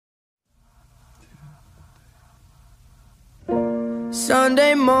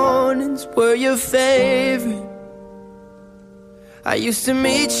Sunday mornings were your favorite. I used to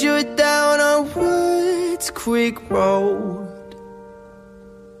meet you down on Woods Creek Road.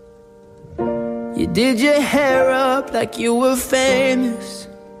 You did your hair up like you were famous,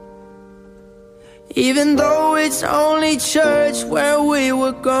 even though it's only church where we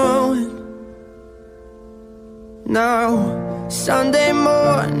were going. Now, Sunday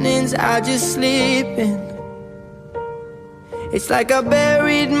mornings I just sleep in. It's like I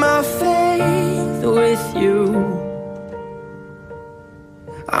buried my faith with you.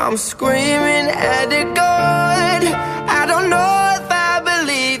 I'm screaming at the God I don't know if I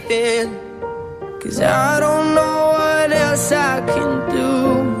believe in, 'cause I don't know what else I can do.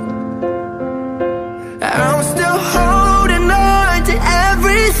 I'm still holding on to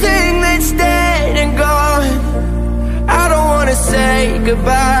everything that's dead and gone. I don't wanna say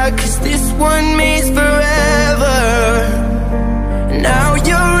goodbye, 'cause this one means forever. Now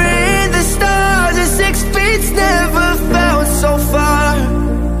you're in the stars, and 6 feet's never felt so far.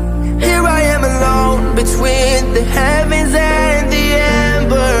 Here I am alone between the heavens and the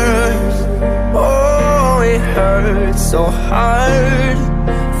embers. Oh, it hurts so hard.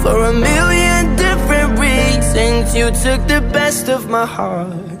 For a million different reasons, you took the best of my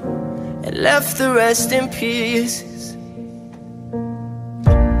heart and left the rest in pieces.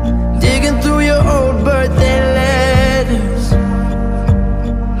 Digging through your old birthday letters,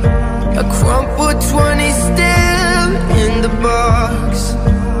 a crumpled 20 still in the box.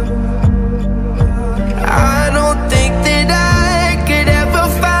 I don't think that I could ever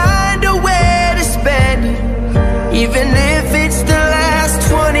find a way to spend it, even if it's the last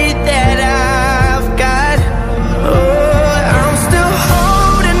 20 that I've got. Oh, I'm still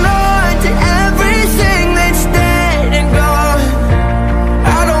holding on to everything that's dead and gone.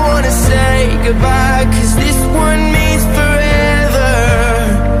 I don't wanna say goodbye, 'cause this one means forever.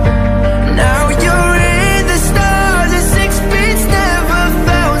 Now you're in the stars, and 6 feet's never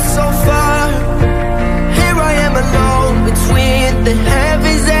felt so far. Here I am alone between the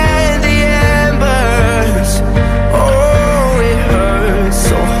heavens and the embers. Oh, it hurts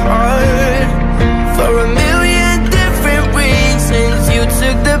so hard. For a million different reasons, you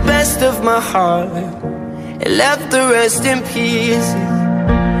took the best of my heart and left the rest in pieces.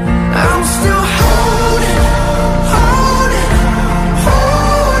 I'm still holding on.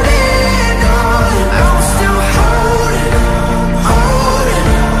 I'm still holding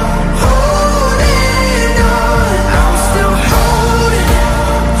on. I'm still holding on.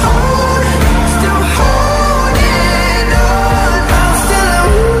 Still holding on. I'm still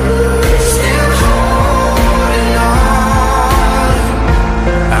holding on.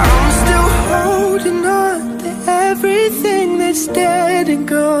 I'm still holding on to everything that's dead and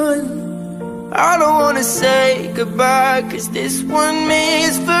gone. I don't wanna say goodbye, 'cause this one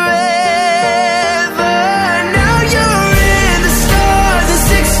means forever. Now you're in the stars, and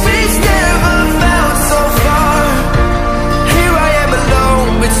 6 feet's never felt so far. Here I am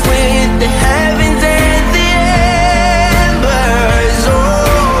alone between the heavens and the embers.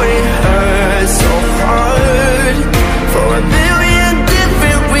 Oh, it hurts so hard. For a million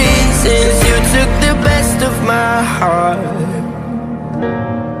different reasons, you took the best of my heart,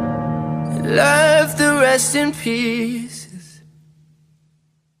 left the rest in peace.